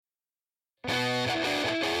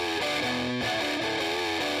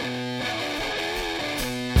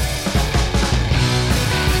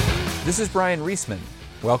This is Brian Reisman.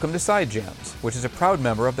 Welcome to Side Jams, which is a proud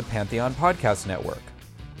member of the Pantheon Podcast Network.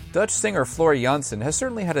 Dutch singer Floor Jansen has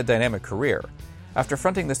certainly had a dynamic career. After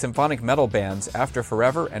fronting the symphonic metal bands After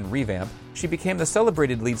Forever and Revamp, she became the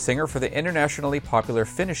celebrated lead singer for the internationally popular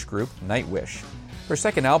Finnish group Nightwish. Her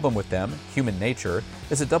second album with them, Human Nature,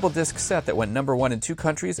 is a double-disc set that went number 1 in 2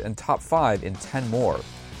 countries and top 5 in 10 more.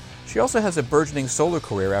 She also has a burgeoning solo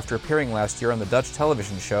career after appearing last year on the Dutch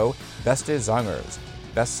television show Beste Zangers,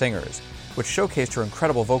 Best Singers, which showcased her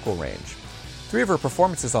incredible vocal range. 3 of her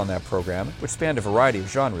performances on that program, which spanned a variety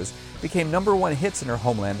of genres, became number 1 hits in her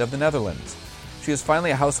homeland of the Netherlands. She is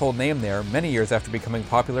finally a household name there many years after becoming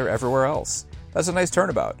popular everywhere else. That's a nice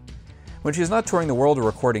turnabout. When she is not touring the world or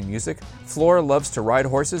recording music, Floor loves to ride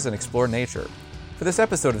horses and explore nature. For this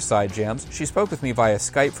episode of Side Jams, she spoke with me via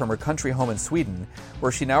Skype from her country home in Sweden,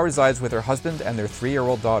 where she now resides with her husband and their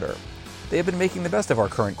 3-year-old daughter. They have been making the best of our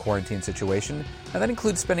current quarantine situation, and that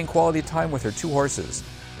includes spending quality time with her 2 horses.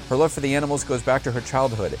 Her love for the animals goes back to her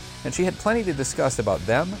childhood, and she had plenty to discuss about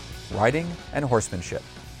them, riding, and horsemanship.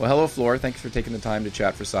 Well, hello, Floor. Thanks for taking the time to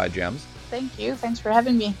chat for Side Jams. Thank you. Thanks for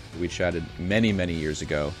having me. We chatted many, many years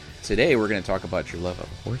ago. Today, we're going to talk about your love of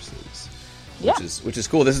horses, which is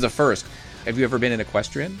cool. This is a first. Have you ever been an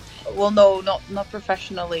equestrian? Well, no, not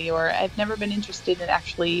professionally, or I've never been interested in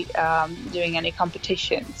actually doing any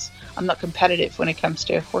competitions. I'm not competitive when it comes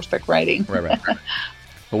to horseback riding. Right.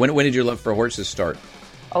 But when did your love for horses start?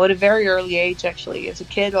 Oh, at a very early age, actually, as a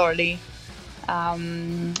kid already.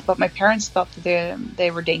 But my parents thought that they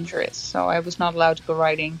were dangerous, so I was not allowed to go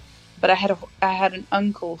riding. But I had an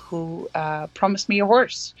uncle who promised me a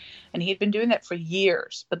horse, and he had been doing that for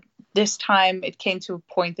years. But this time it came to a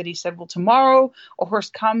point that he said, well, tomorrow a horse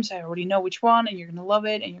comes. I already know which one, and you're going to love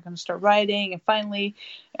it, and you're going to start riding. And finally,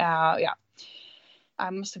 I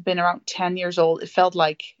must have been around 10 years old. It felt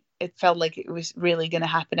like it was really going to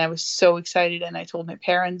happen. I was so excited, and I told my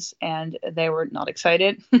parents, and they were not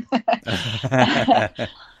excited.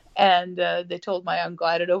 And they told my uncle,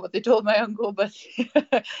 I don't know what they told my uncle, but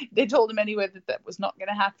they told him anyway that was not going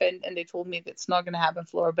to happen. And they told me that's not going to happen,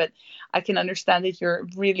 Floor. But I can understand that you're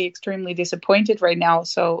really extremely disappointed right now.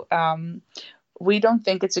 So we don't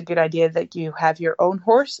think it's a good idea that you have your own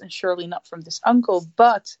horse, and surely not from this uncle.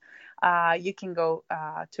 But you can go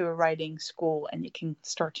to a riding school and you can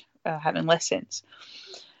start having lessons.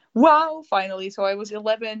 Wow, finally. So I was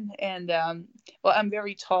 11, and I'm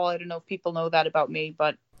very tall. I don't know if people know that about me,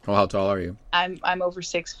 but well, how tall are you? I'm over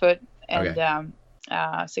 6 foot, and okay.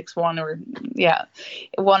 6'1" or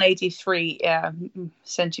 183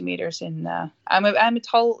 centimeters. And I'm a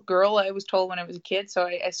tall girl. I was tall when I was a kid, so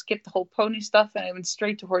I skipped the whole pony stuff and I went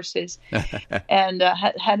straight to horses. And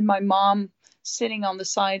had my mom sitting on the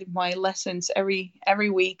side of my lessons every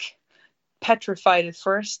week, petrified at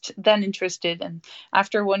first, then interested, and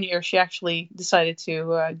after 1 year she actually decided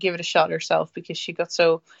to give it a shot herself because she got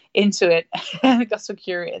so into it and got so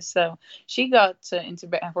curious. So she got into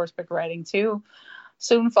horseback riding too.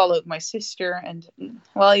 Soon followed my sister, and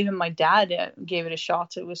well, even my dad gave it a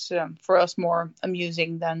shot. It was for us more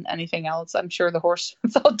amusing than anything else. I'm sure the horse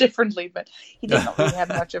felt differently, but he did not really have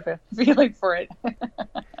much of a feeling for it.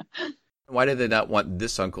 Why did they not want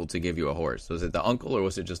this uncle to give you a horse? Was it the uncle, or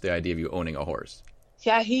was it just the idea of you owning a horse?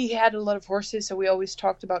 Yeah, he had a lot of horses, so we always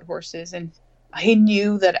talked about horses, and he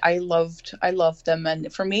knew that I loved them.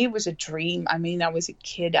 And for me, it was a dream. I mean, I was a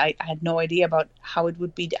kid. I had no idea about how it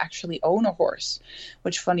would be to actually own a horse,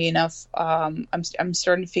 which, funny enough, I'm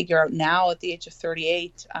starting to figure out now at the age of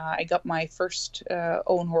 38. I got my first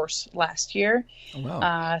own horse last year. Oh,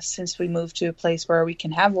 wow. Since we moved to a place where we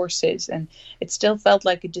can have horses. And it still felt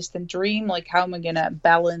like a distant dream. Like, how am I going to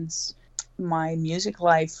balance my music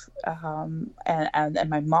life and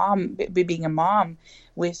my mom, being a mom,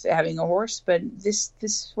 with having a horse? But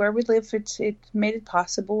this where we live, it made it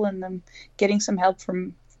possible, and I'm getting some help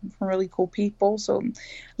from really cool people. So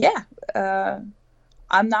yeah,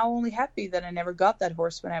 I'm now only happy that I never got that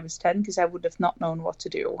horse when I was 10, because I would have not known what to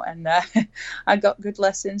do. And I got good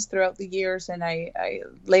lessons throughout the years, and I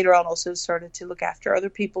later on also started to look after other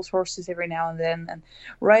people's horses every now and then. And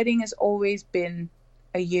riding has always been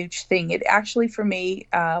a huge thing. It actually, for me,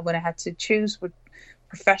 when I had to choose what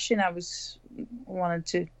profession I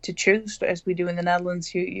wanted to choose, as we do in the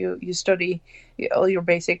Netherlands, you study all your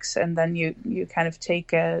basics, and then you kind of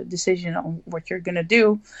take a decision on what you're going to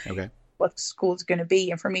do. Okay. What school is going to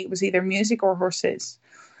be. And for me, it was either music or horses.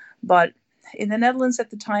 But in the Netherlands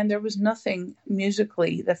at the time, there was nothing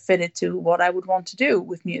musically that fitted to what I would want to do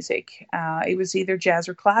with music. It was either jazz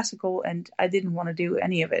or classical, and I didn't want to do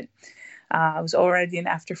any of it. I was already in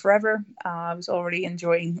After Forever. I was already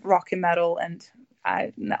enjoying rock and metal, and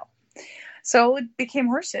no. So it became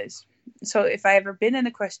horses. So if I ever been an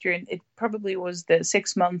equestrian, it probably was the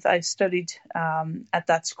 6 month I studied at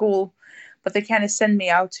that school. But they kind of send me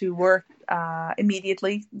out to work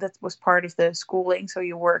immediately. That was part of the schooling. So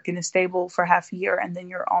you work in a stable for half a year, and then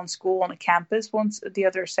you're on school on a campus once the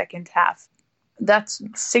other second half. That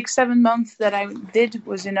 6-7 months that I did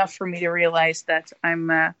was enough for me to realize that I'm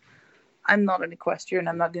not an equestrian.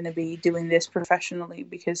 I'm not going to be doing this professionally,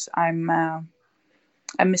 because I'm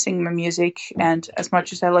missing my music. And as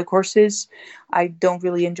much as I like horses, I don't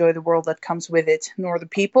really enjoy the world that comes with it, nor the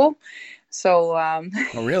people. So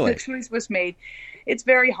Oh, really? the choice was made. It's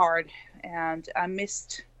very hard, and I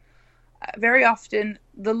missed very often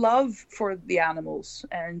the love for the animals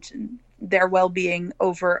and their well-being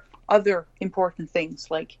over other important things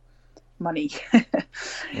like money.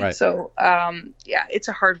 Right. So yeah, it's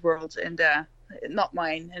a hard world, and not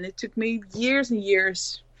mine. And it took me years and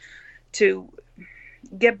years to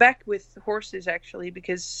get back with horses, actually,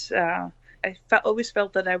 because I always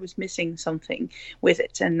felt that I was missing something with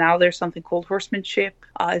it. And now there's something called horsemanship.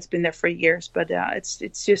 It's been there for years, but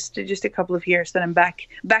it's just a couple of years that I'm back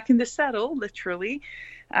in the saddle, literally,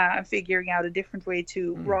 figuring out a different way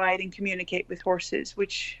to ride and communicate with horses,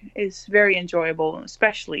 which is very enjoyable,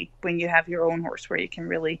 especially when you have your own horse where you can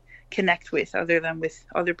really connect with, other than with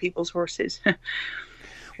other people's horses. Well,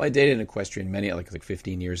 I dated an equestrian like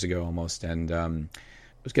 15 years ago almost, and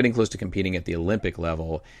was getting close to competing at the Olympic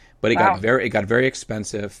level, but it got very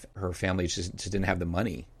expensive. Her family just didn't have the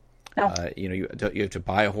money. Oh. You have to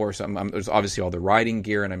buy a horse. There's obviously all the riding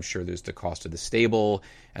gear, and I'm sure there's the cost of the stable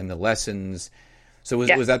and the lessons. So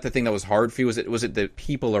was that the thing that was hard for you? Was it the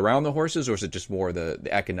people around the horses, or was it just more the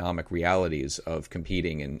economic realities of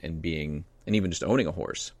competing and being, and even just owning a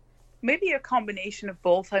horse? Maybe a combination of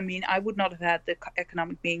both. I mean, I would not have had the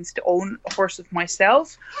economic means to own a horse of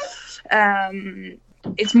myself.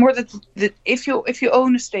 It's more that if you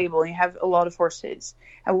own a stable and you have a lot of horses,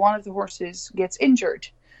 and one of the horses gets injured,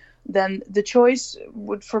 then the choice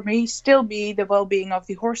would, for me, still be the well-being of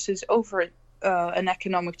the horses over an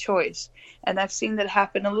economic choice. And I've seen that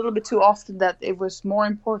happen a little bit too often, that it was more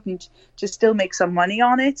important to still make some money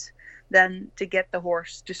on it than to get the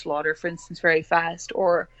horse to slaughter, for instance, very fast,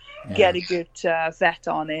 or get a good vet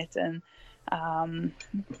on it. And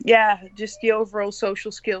just the overall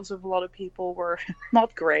social skills of a lot of people were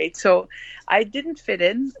not great. So I didn't fit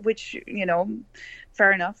in, which,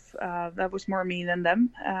 fair enough. That was more me than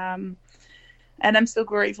them. And I'm still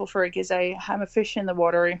grateful for it, because I'm a fish in the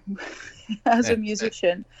water as a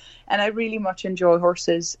musician, and I really much enjoy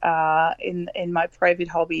horses in my private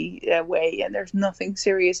hobby way. And there's nothing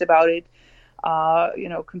serious about it,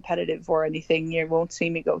 competitive or anything. You won't see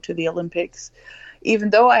me go to the Olympics, even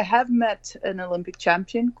though I have met an Olympic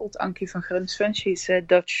champion called Ankie van Grunsven. She's a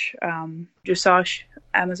Dutch dressage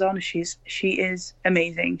Amazon. She is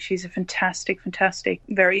amazing. She's a fantastic,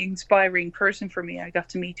 very inspiring person for me. I got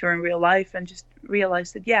to meet her in real life and just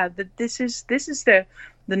realized that this is the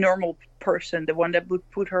normal person, the one that would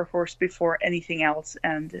put her horse before anything else.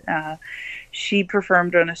 And she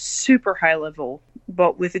performed on a super high level,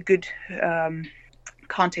 but with a good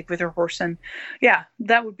contact with her horse. And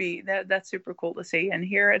that's super cool to see. And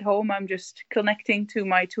here at home, I'm just connecting to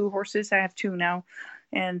my two horses. I have two now,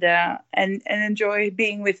 and enjoy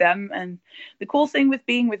being with them. And the cool thing with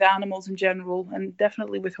being with animals in general, and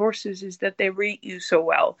definitely with horses, is that they read you so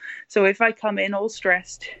well. So if I come in all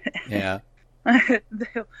stressed,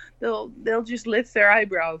 they'll just lift their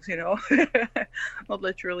eyebrows, not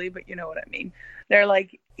literally, but you know what I mean. They're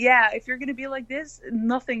like, yeah, if you're going to be like this,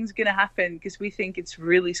 nothing's going to happen, because we think it's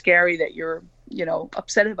really scary that you're,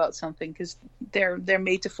 upset about something, because they're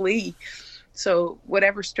made to flee. So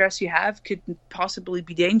whatever stress you have could possibly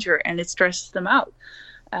be danger, and it stresses them out.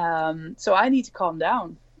 So I need to calm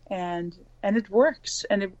down, and it works.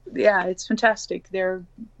 And it's fantastic. They're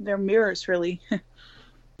mirrors, really.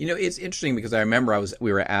 It's interesting, because I remember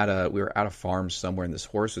we were at a farm somewhere, and this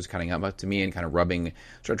horse was kind of up to me and kind of rubbing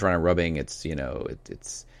its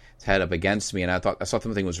its head up against me, and I thought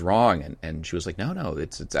something was wrong, and she was like, no,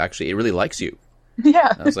 it's actually, it really likes you. Yeah.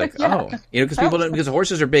 And I was like, because people don't, because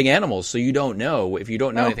horses are big animals, so you don't know, if you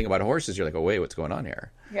don't know anything about horses, you're like, oh wait, what's going on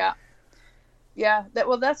here? Yeah,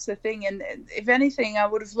 that's the thing. And if anything, I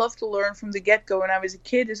would have loved to learn from the get-go when I was a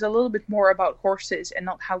kid is a little bit more about horses and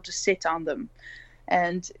not how to sit on them.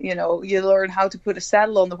 And, you learn how to put a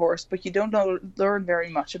saddle on the horse, but you don't learn very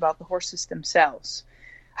much about the horses themselves,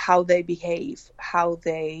 how they behave, how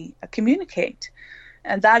they communicate.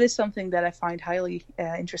 And that is something that I find highly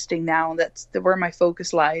interesting now. That's where my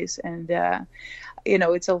focus lies. And,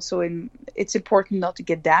 it's also it's important not to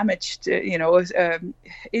get damaged,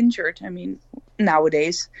 injured. I mean,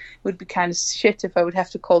 nowadays. It would be kind of shit if I would have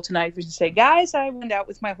to call tonight and say, guys, I went out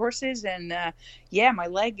with my horses and yeah, my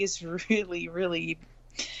leg is really, really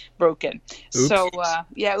broken. Oops. So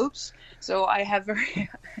oops. So I have very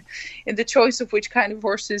in the choice of which kind of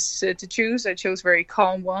horses to choose, I chose very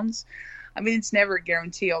calm ones. I mean, it's never a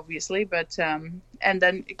guarantee, obviously, but and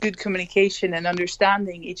then good communication and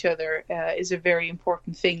understanding each other is a very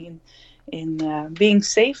important thing in being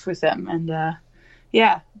safe with them. And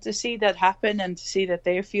yeah, to see that happen and to see that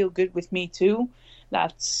they feel good with me too,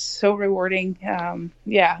 that's so rewarding.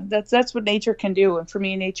 Yeah, that's what nature can do. And for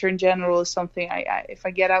me, nature in general is something I if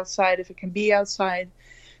I get outside, if I can be outside,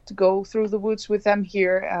 to go through the woods with them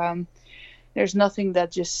here, there's nothing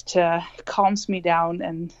that just calms me down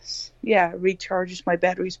and recharges my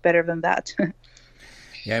batteries better than that.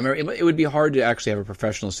 Yeah, I remember it would be hard to actually have a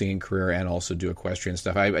professional singing career and also do equestrian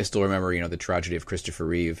stuff. I still remember, the tragedy of Christopher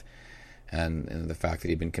Reeve and the fact that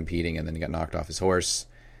he'd been competing and then he got knocked off his horse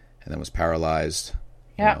and then was paralyzed,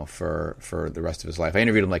 for the rest of his life. I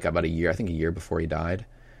interviewed him like about a year before he died.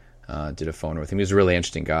 Did a phone with him. He was a really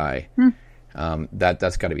interesting guy.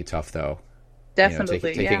 That's got to be tough though. Definitely,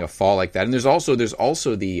 taking a fall like that. And there's also the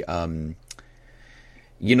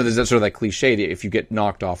there's that sort of like cliche that if you get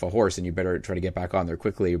knocked off a horse and you better try to get back on there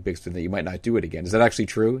quickly, that you might not do it again. Is that actually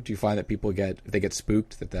true? Do you find that people if they get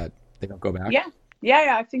spooked that they don't go back?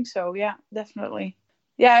 Yeah, I think so. Yeah, definitely.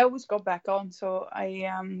 Yeah, I always go back on. So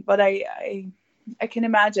but I can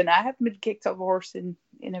imagine. I haven't been kicked off a horse in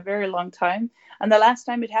a very long time. And the last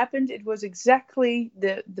time it happened, it was exactly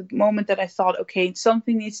the moment that I thought, okay,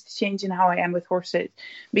 something needs to change in how I am with horses.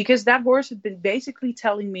 Because that horse had been basically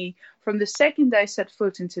telling me from the second I set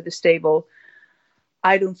foot into the stable,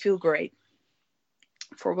 I don't feel great.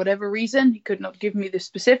 For whatever reason, he could not give me the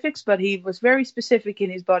specifics, but he was very specific in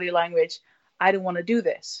his body language. I don't want to do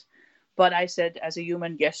this. But I said, as a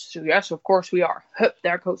human, yes, of course we are. Hup,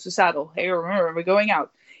 there goes the saddle. Hey, we're going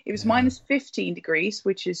out. It was minus 15 degrees,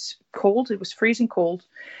 which is cold. It was freezing cold.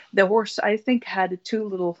 The horse, I think, had too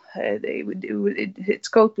little. Its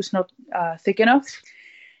coat was not thick enough.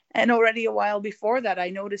 And already a while before that, I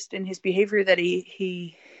noticed in his behavior that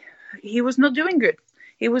he was not doing good.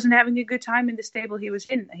 He wasn't having a good time in the stable he was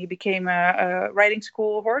in. He became a riding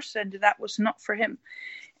school horse, and that was not for him.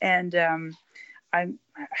 And I'm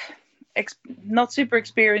not super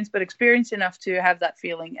experienced, but experienced enough to have that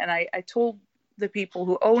feeling. And I told the people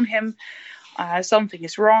who own him, something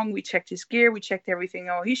is wrong. We checked his gear. We checked everything.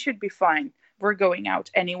 Oh, he should be fine. We're going out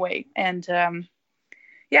anyway. And then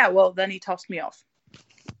he tossed me off.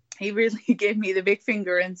 He really gave me the big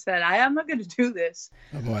finger and said, I am not going to do this.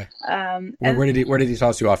 Oh boy. Where did he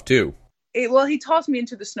toss you off to? He tossed me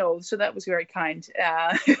into the snow, so that was very kind.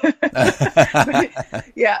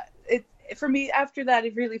 For me, after that,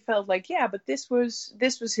 it really felt like, but this was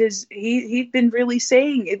his. He'd been really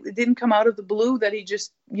saying it. It didn't come out of the blue that he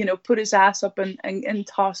just put his ass up and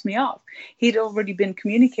tossed me off. He'd already been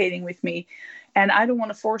communicating with me, and I don't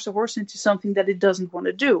want to force a horse into something that it doesn't want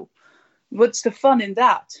to do. What's the fun in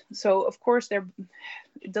that? So of course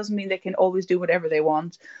it doesn't mean they can always do whatever they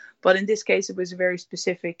want. But in this case, it was a very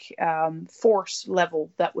specific force level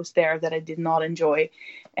that was there that I did not enjoy.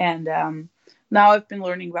 And now I've been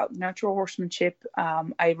learning about natural horsemanship.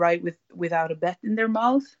 I ride without a bet in their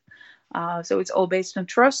mouth. So it's all based on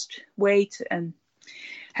trust, weight, and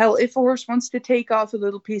hell, if a horse wants to take off a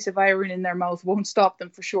little piece of iron in their mouth, won't stop them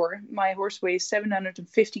for sure. My horse weighs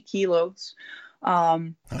 750 kilos. How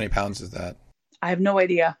many pounds is that? I have no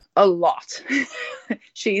idea. A lot.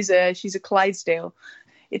 She's a Clydesdale.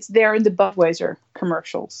 It's there in the Budweiser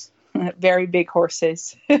commercials. Very big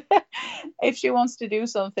horses. If she wants to do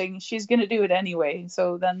something, she's going to do it anyway.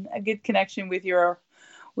 So then a good connection with your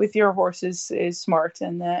horses is smart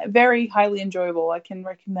and very highly enjoyable. I can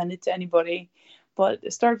recommend it to anybody.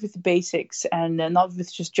 But start with the basics and not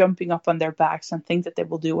with just jumping up on their backs and think that they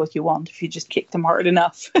will do what you want if you just kick them hard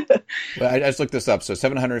enough. Well, I just looked this up. So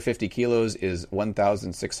 750 kilos is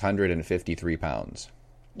 1,653 pounds.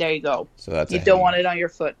 There you go. So that's you don't want it on your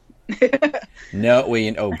foot. No,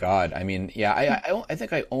 oh God. I mean, yeah, I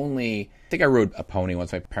think I rode a pony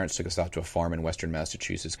once. My parents took us out to a farm in Western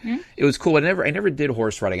Massachusetts. Mm-hmm. It was cool. I never did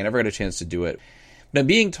horse riding. I never got a chance to do it. Now,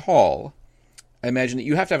 being tall, I imagine that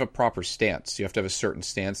you have to have a proper stance. You have to have a certain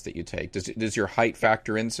stance that you take. Does your height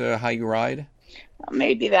factor into how you ride?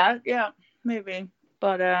 Maybe that, yeah, maybe.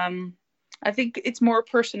 But I think it's more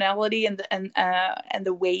personality and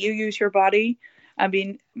the way you use your body. I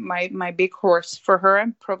mean, my big horse, for her,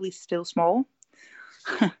 I'm probably still small.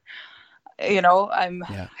 I'm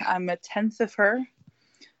a tenth of her.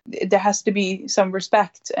 There has to be some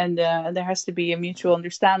respect, and there has to be a mutual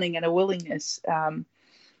understanding and a willingness.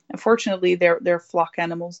 Unfortunately, they're flock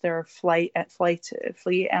animals. They're flight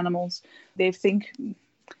animals. They think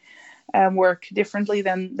work differently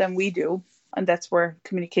than we do, and that's where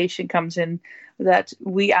communication comes in. That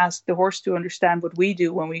we ask the horse to understand what we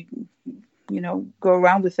do when we, go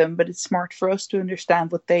around with them, but it's smart for us to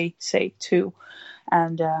understand what they say too.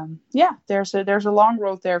 And there's a long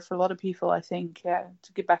road there for a lot of people, I think,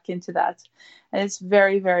 to get back into that, and it's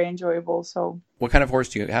very, very enjoyable. So, what kind of horse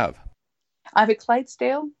do you have? I have a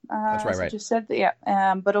Clydesdale. That's right. As I just said, yeah,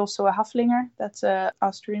 but also a Haflinger. That's a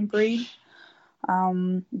Austrian breed.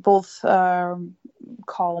 Both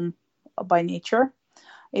calm by nature,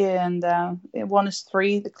 and one is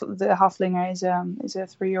 3. The Haflinger is a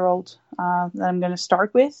 3-year-old that I'm going to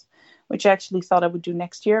start with, which I actually thought I would do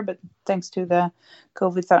next year, but thanks to the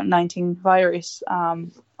COVID-19 virus,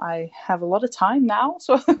 I have a lot of time now,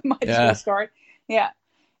 so I might as well start. Yeah,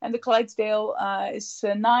 and the Clydesdale is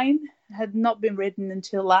 9, had not been ridden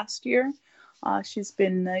until last year. She's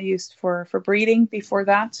been used for breeding before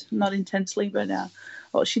that, not intensely, but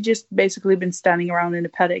she just basically been standing around in a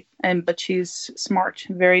paddock. But she's smart,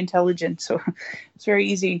 very intelligent, so it's very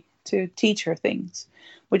easy to teach her things,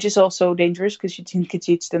 which is also dangerous because you can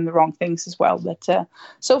teach them the wrong things as well. But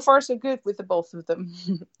so far so good with the both of them.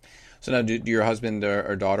 So now, do your husband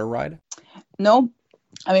or daughter ride? No,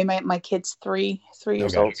 I mean my kid's 3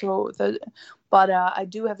 years old, so But I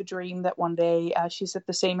do have a dream that one day she's at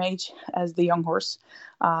the same age as the young horse,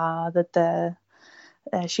 that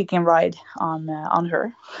she can ride on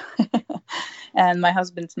her. And my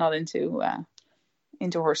husband's not into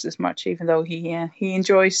horses much, even though he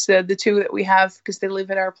enjoys the 2 that we have because they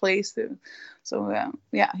live at our place. So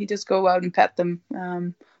he does go out and pet them.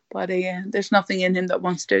 But there's nothing in him that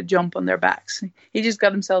wants to jump on their backs. He just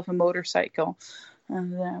got himself a motorcycle.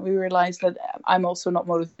 And we realized that I'm also not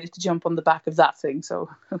motivated to jump on the back of that thing. So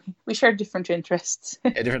we share different interests.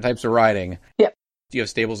 Different types of riding. Yeah. Do you have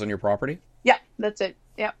stables on your property? Yeah, that's it.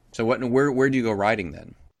 Yeah. So where do you go riding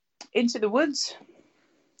then? Into the woods.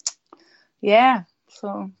 Yeah.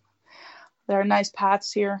 So there are nice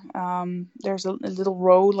paths here. There's a little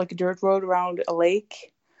road, like a dirt road around a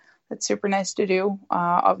lake. That's super nice to do.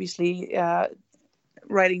 Obviously,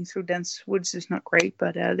 riding through dense woods is not great,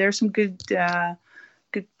 but there's some good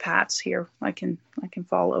paths here I can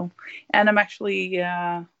follow. And I'm actually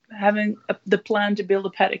having the plan to build a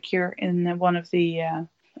paddock here in one of the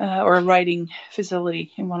or a riding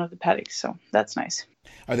facility in one of the paddocks, so that's nice.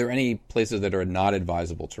 Are there any places that are not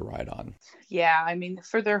advisable to ride on? Yeah, I mean,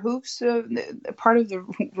 for their hoofs, part of the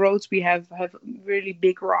roads we have really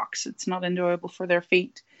big rocks. It's not enjoyable for their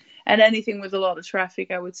feet. And anything with a lot of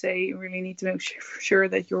traffic, I would say, you really need to make sure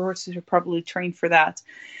that your horses are probably trained for that.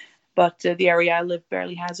 But the area I live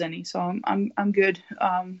barely has any, so I'm good.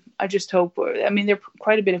 I just hope. I mean, there's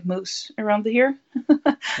quite a bit of moose around here.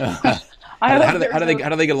 How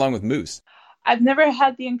do they get along with moose? I've never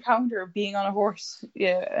had the encounter of being on a horse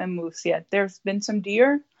and moose yet. There's been some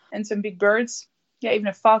deer and some big birds. Yeah, even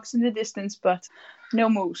a fox in the distance, but no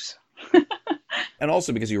moose. And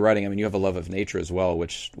also because you're riding, I mean, you have a love of nature as well,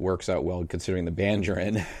 which works out well considering the band you're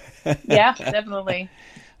in. Yeah, definitely.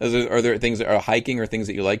 Are there things that are hiking or things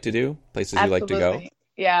that you like to do? Places you like to go?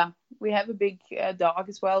 Yeah, we have a big dog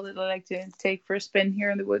as well that I like to take for a spin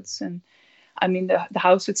here in the woods. And I mean, the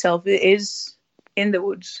house itself is in the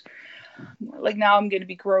woods. Like now I'm going to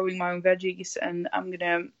be growing my own veggies and I'm going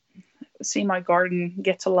to see my garden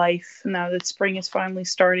get to life now that spring is finally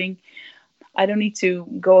starting. I don't need to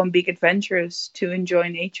go on big adventures to enjoy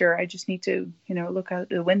nature. I just need to, look out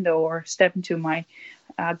the window or step into my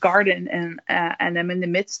garden and I'm in the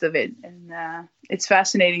midst of it. And it's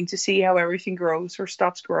fascinating to see how everything grows or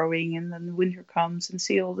stops growing. And then the winter comes and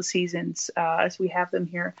see all the seasons as we have them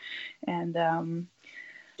here. And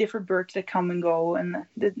different birds that come and go and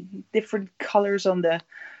the different colors on the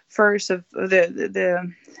furs of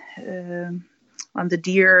the on the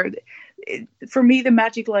deer. For me, the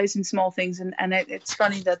magic lies in small things, and it's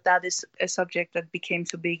funny that is a subject that became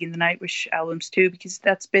so big in the Nightwish albums too, because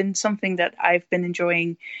that's been something that I've been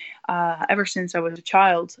enjoying ever since I was a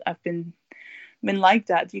child. I've been like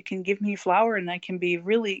that. You can give me a flower, and I can be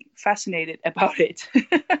really fascinated about it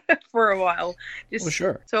for a while.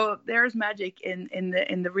 Sure. So there's magic in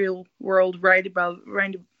the real world right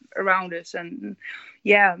around us, and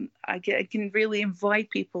yeah, I can really invite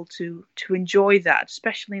people to enjoy that,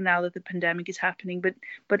 especially now that the pandemic is happening.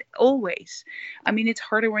 But always, I mean, it's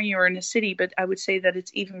harder when you're in a city, but I would say that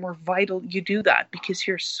it's even more vital you do that because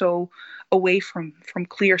you're so away from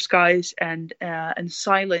clear skies and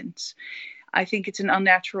silence. I think it's an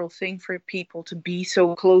unnatural thing for people to be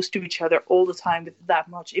so close to each other all the time with that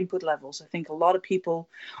much input levels. I think a lot of people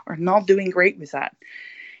are not doing great with that.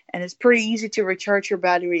 And it's pretty easy to recharge your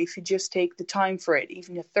battery if you just take the time for it.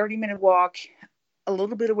 Even a 30-minute walk, a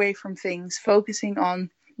little bit away from things, focusing on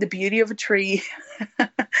the beauty of a tree.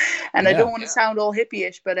 And I don't want to sound all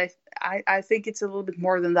hippie-ish, but I think it's a little bit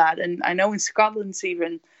more than that. And I know in Scotland it's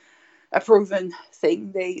even a proven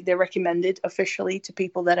thing. They recommend it officially to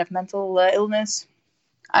people that have mental illness.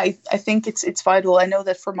 I think it's vital. I know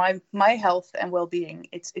that for my health and well-being,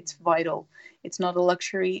 it's vital. It's not a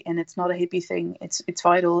luxury and it's not a hippie thing. It's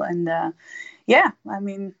vital. And I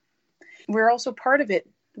mean, we're also part of it.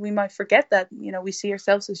 We might forget that, we see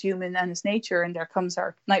ourselves as human and as nature, and there comes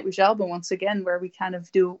our Nightwish album once again, where we kind of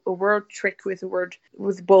do a word trick with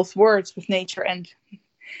both words, with nature and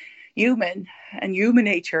human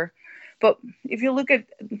nature. But if you look at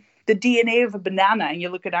the DNA of a banana and you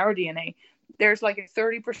look at our DNA, there's like a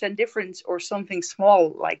 30% difference or something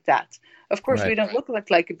small like that. Of course, We don't look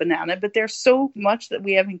like a banana, but there's so much that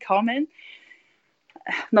we have in common.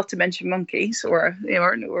 Not to mention monkeys, or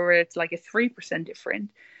it's like a 3% different.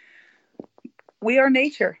 We are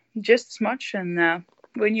nature just as much, and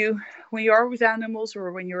when you are with animals,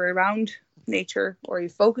 or when you're around nature, or you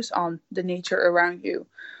focus on the nature around you,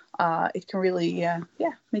 it can really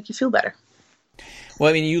make you feel better. Well,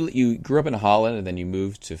 I mean, you grew up in Holland, and then you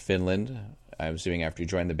moved to Finland, I'm assuming, after you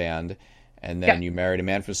joined the band. And then you married a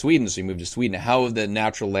man from Sweden, so you moved to Sweden. How have the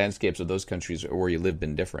natural landscapes of those countries where you live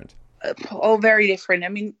been different? All very different. I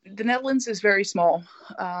mean, the Netherlands is very small,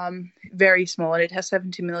 and it has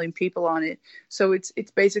 70 million people on it. So it's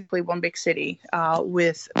basically one big city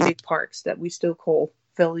with big parks that we still call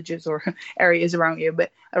villages or areas around it.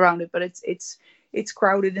 But it's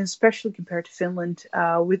crowded, and especially compared to Finland,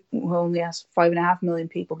 who only has 5.5 million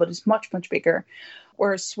people, but it's much, much bigger.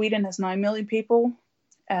 Whereas Sweden has 9 million people.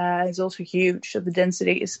 Is also huge, so the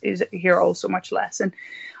density is here also much less. And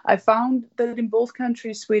I found that in both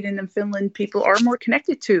countries, Sweden and Finland, people are more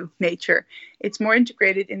connected to nature. It's more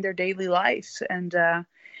integrated in their daily lives. And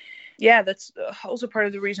that's also part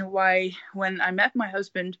of the reason why when I met my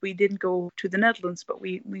husband, we didn't go to the Netherlands, but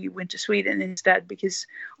we went to Sweden instead, because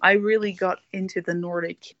I really got into the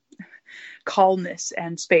Nordic calmness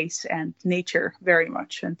and space and nature very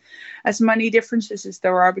much. And as many differences as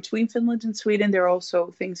there are between Finland and Sweden, there are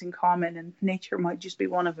also things in common, and nature might just be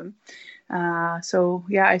one of them.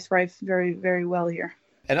 I thrive very, very well here.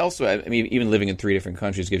 And also, I mean, even living in 3 different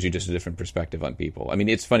countries gives you just a different perspective on people. I mean,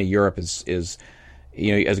 it's funny, Europe is as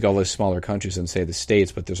got all those smaller countries than, say, the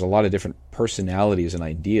States, but there's a lot of different personalities and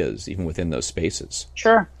ideas even within those spaces.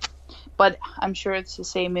 Sure. But I'm sure it's the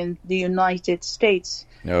same in the United States.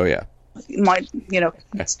 Oh, yeah.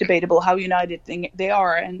 It's debatable how united they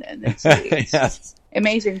are, and it's yes.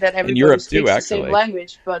 amazing that everybody Europe speaks too, the same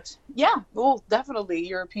language. But definitely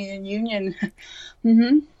European Union.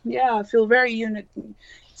 I feel very unique.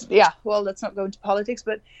 Yeah, well, let's not go into politics,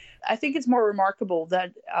 but I think it's more remarkable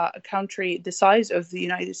that a country the size of the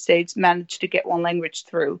United States managed to get one language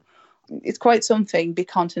through. It's quite something, big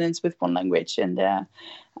continents with one language, and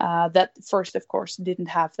that first, of course, didn't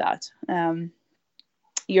have that.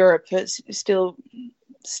 Europe has still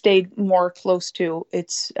stayed more close to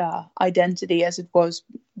its identity as it was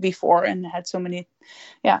before, and had so many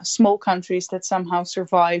small countries that somehow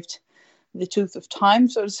survived the tooth of time,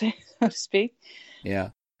 so to speak.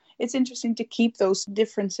 Yeah. It's interesting to keep those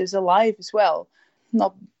differences alive as well,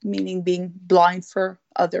 not meaning being blind for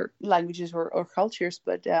other languages or cultures,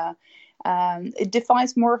 but it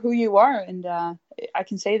defines more who you are. And I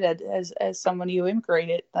can say that as someone who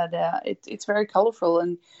immigrated, that it's very colorful,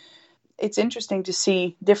 and it's interesting to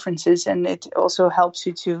see differences, and it also helps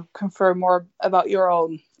you to confirm more about your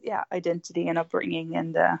own identity and upbringing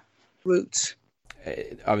and roots.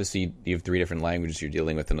 Obviously, you have 3 different languages you're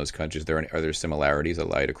dealing with in those countries. Are there similarities that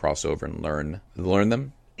allow you to cross over and learn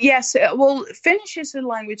them? Yes, well, Finnish is a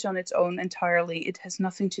language on its own entirely. It has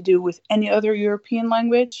nothing to do with any other European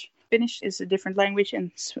language. Finnish is a different language,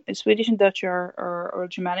 and Swedish and Dutch are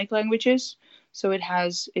Germanic languages. So it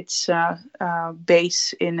has its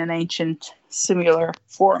base in an ancient similar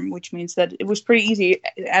form, which means that it was pretty easy,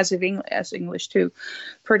 as English too,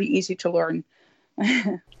 pretty easy to learn.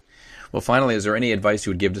 Well, finally, is there any advice you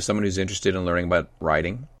would give to someone who's interested in learning about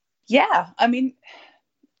riding? Yeah, I mean,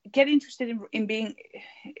 get interested in being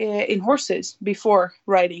in horses before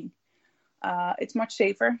riding. It's much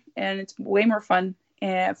safer and it's way more fun.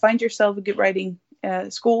 Find yourself a good riding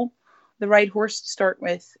school, the right horse to start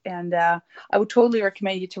with, and I would totally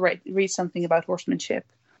recommend you to read something about horsemanship.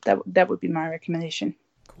 That would be my recommendation.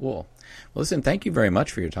 Cool. Well, listen, thank you very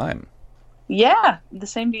much for your time. Yeah, the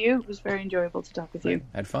same to you. It was very enjoyable to talk with you.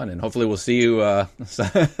 Had fun, and hopefully we'll see you. Yeah,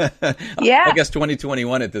 I guess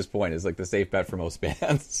 2021 at this point is like the safe bet for most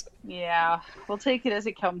bands. Yeah, we'll take it as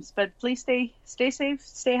it comes. But please stay safe,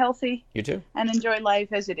 stay healthy. You too. And enjoy life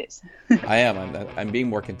as it is. I am. I'm being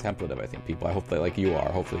more contemplative. I think people. I hope that like you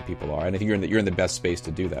are. Hopefully people are. And I think you're in the best space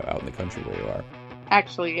to do that out in the country where you are.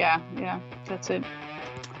 Actually, yeah, that's it.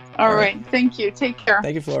 All right. Thank you. Take care.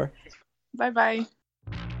 Thank you, Flora. Bye-bye.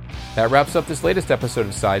 That wraps up this latest episode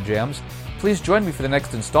of Side Jams. Please join me for the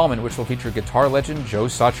next installment, which will feature guitar legend Joe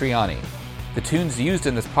Satriani. The tunes used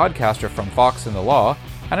in this podcast are from Fox and the Law,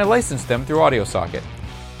 and I licensed them through AudioSocket.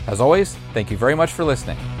 As always, thank you very much for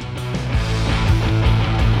listening.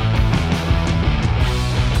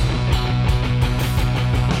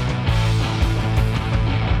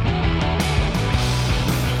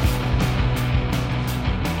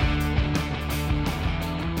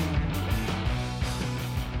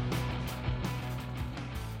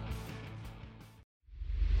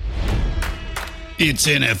 It's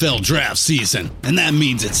NFL draft season, and that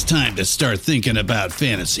means it's time to start thinking about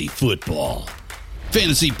fantasy football.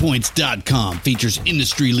 FantasyPoints.com features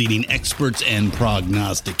industry-leading experts and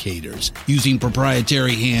prognosticators using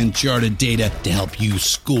proprietary hand-charted data to help you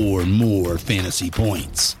score more fantasy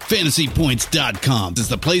points. FantasyPoints.com is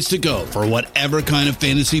the place to go for whatever kind of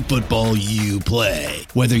fantasy football you play.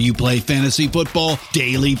 Whether you play fantasy football,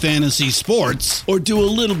 daily fantasy sports, or do a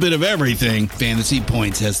little bit of everything, Fantasy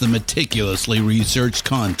Points has the meticulously researched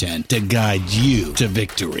content to guide you to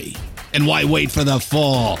victory. And why wait for the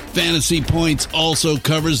fall? Fantasy Points also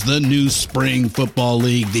covers the new spring football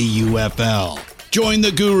league, the UFL. Join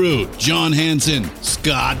the guru, John Hansen,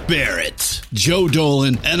 Scott Barrett, Joe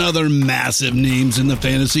Dolan, and other massive names in the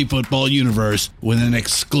fantasy football universe with an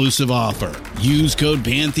exclusive offer. Use code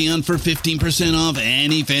Pantheon for 15% off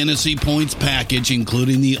any Fantasy Points package,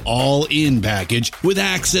 including the all-in package, with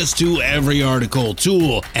access to every article,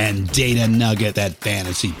 tool, and data nugget that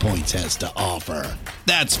Fantasy Points has to offer.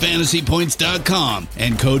 That's FantasyPoints.com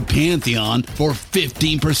and code Pantheon for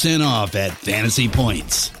 15% off at Fantasy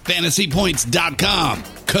Points. FantasyPoints.com,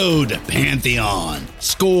 code Pantheon.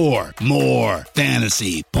 Score more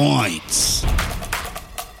fantasy points.